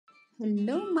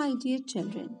Hello, my dear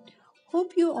children.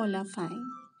 Hope you all are fine.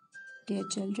 Dear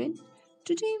children,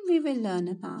 today we will learn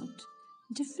about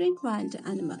different wild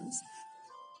animals.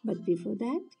 But before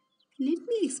that, let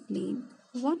me explain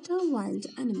what are wild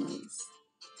animals.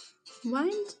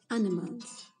 Wild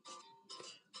animals.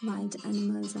 Wild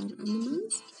animals are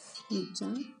animals which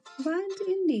are wild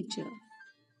in nature.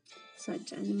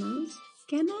 Such animals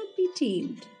cannot be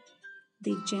tamed.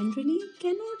 They generally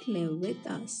cannot live with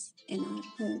us in our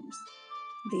homes.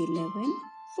 They live in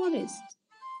forests.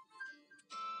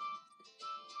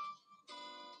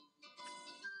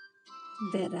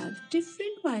 There are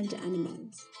different wild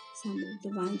animals. Some of the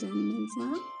wild animals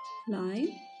are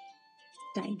lion,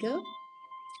 tiger,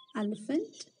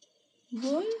 elephant,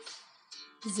 wolf,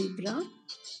 zebra,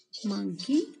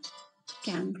 monkey,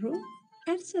 kangaroo,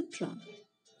 etc.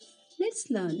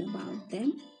 Let's learn about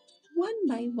them one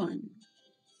by one.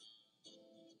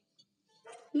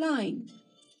 Lion,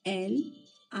 Lion,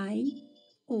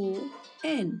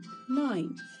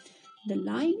 lion. The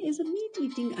lion is a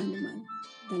meat-eating animal.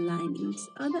 The lion eats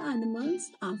other animals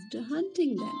after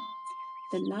hunting them.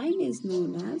 The lion is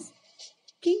known as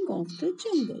king of the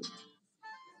jungle.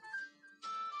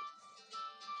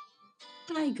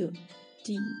 Tiger,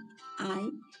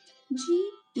 Tiger,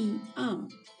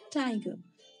 tiger.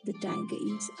 The tiger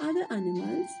eats other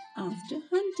animals after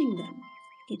hunting them.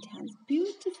 It has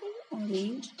beautiful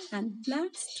orange and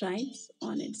black stripes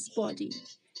on its body.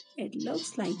 It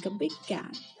looks like a big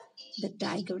cat. The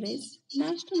tiger is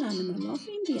national animal of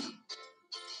India.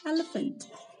 Elephant,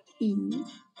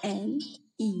 Elephant.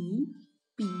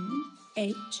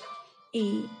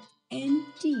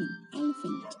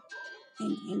 Elephant.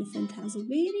 An elephant has a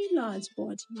very large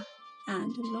body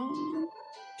and a long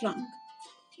trunk.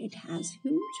 It has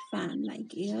huge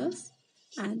fan-like ears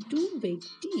and two big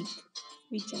teeth,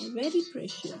 which are very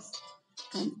precious.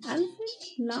 An elephant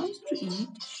loves to eat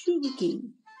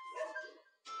sugarcane.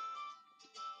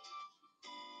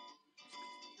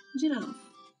 Giraffe,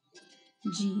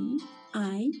 Giraffe.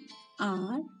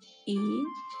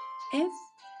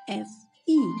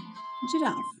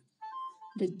 Giraffe.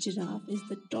 The giraffe is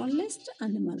the tallest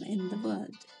animal in the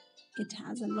world. It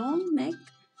has a long neck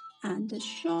and a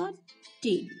short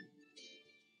tail.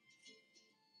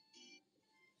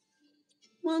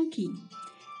 Monkey,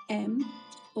 Monkey.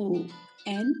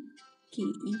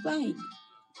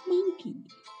 Monkey.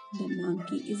 The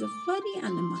monkey is a furry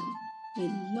animal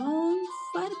with long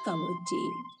fur-covered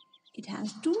tail. It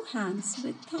has two hands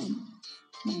with thumbs.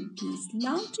 Monkeys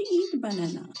love to eat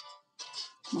banana.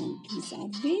 Monkeys are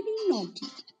very naughty.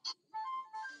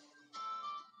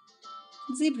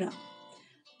 Zebra,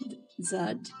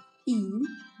 Zebra.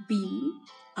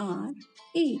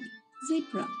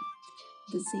 Zebra.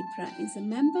 The zebra is a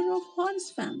member of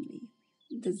horse family.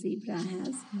 The zebra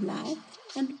has black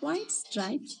and white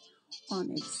stripes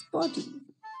on its body.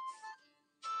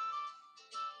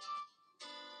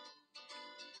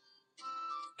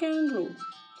 Kangaroo,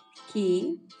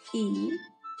 Kangaroo.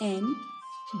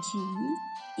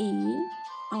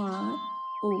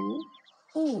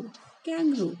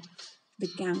 Kangaroo. The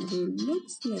kangaroo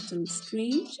looks little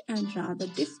strange and rather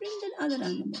different than other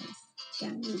animals.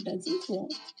 Kangaroo doesn't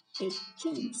walk, it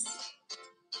jumps.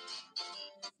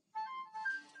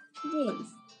 Wolf,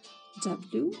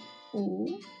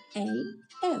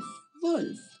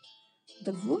 Wolf.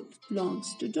 The wolf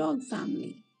belongs to dog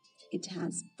family. It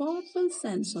has powerful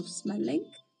sense of smelling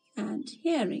and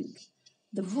hearing.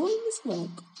 The wolves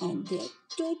walk on their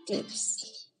toe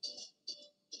tips.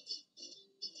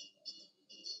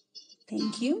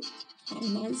 Thank you. Have a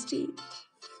nice day.